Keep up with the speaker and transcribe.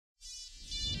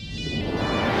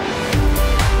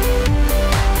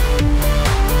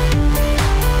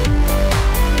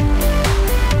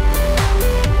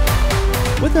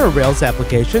our Rails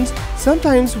applications,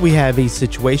 sometimes we have a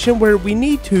situation where we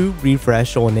need to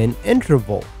refresh on an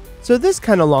interval. So this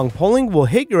kind of long polling will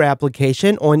hit your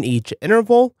application on each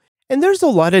interval, and there's a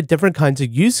lot of different kinds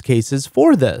of use cases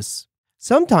for this.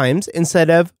 Sometimes,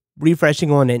 instead of refreshing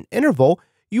on an interval,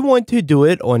 you want to do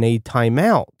it on a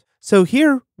timeout. So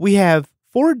here we have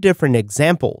 4 different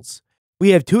examples. We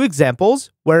have 2 examples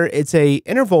where it's a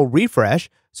interval refresh,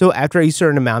 so after a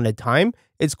certain amount of time,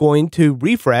 it's going to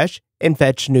refresh and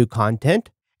fetch new content.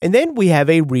 And then we have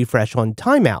a refresh on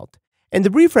timeout. And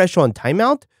the refresh on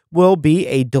timeout will be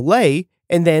a delay,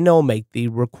 and then it'll make the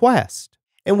request.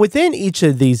 And within each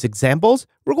of these examples,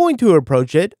 we're going to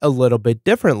approach it a little bit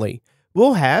differently.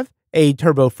 We'll have a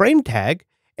turbo frame tag,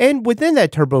 and within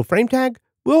that turbo frame tag,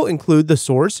 we'll include the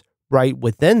source right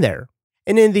within there.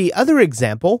 And in the other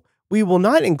example, we will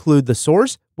not include the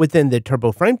source within the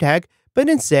turbo frame tag, but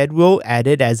instead we'll add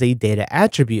it as a data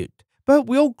attribute. But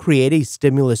we'll create a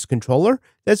stimulus controller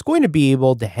that's going to be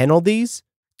able to handle these,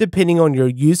 depending on your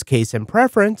use case and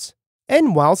preference,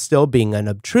 and while still being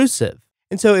unobtrusive.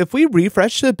 And so if we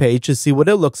refresh the page to see what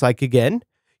it looks like again,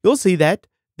 you'll see that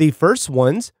the first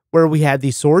ones, where we have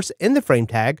the source in the frame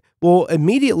tag, will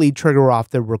immediately trigger off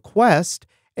the request,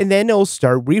 and then it'll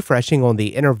start refreshing on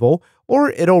the interval,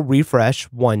 or it'll refresh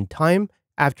one time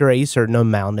after a certain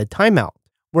amount of timeout.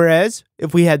 Whereas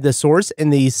if we had the source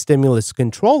in the stimulus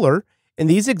controller, in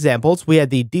these examples, we had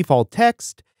the default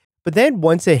text, but then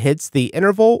once it hits the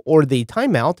interval or the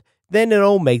timeout, then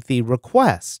it'll make the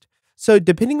request. So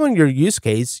depending on your use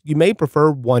case, you may prefer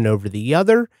one over the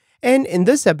other. And in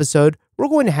this episode, we're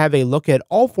going to have a look at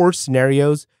all 4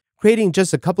 scenarios, creating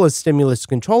just a couple of stimulus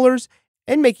controllers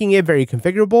and making it very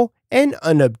configurable and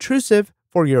unobtrusive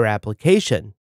for your application.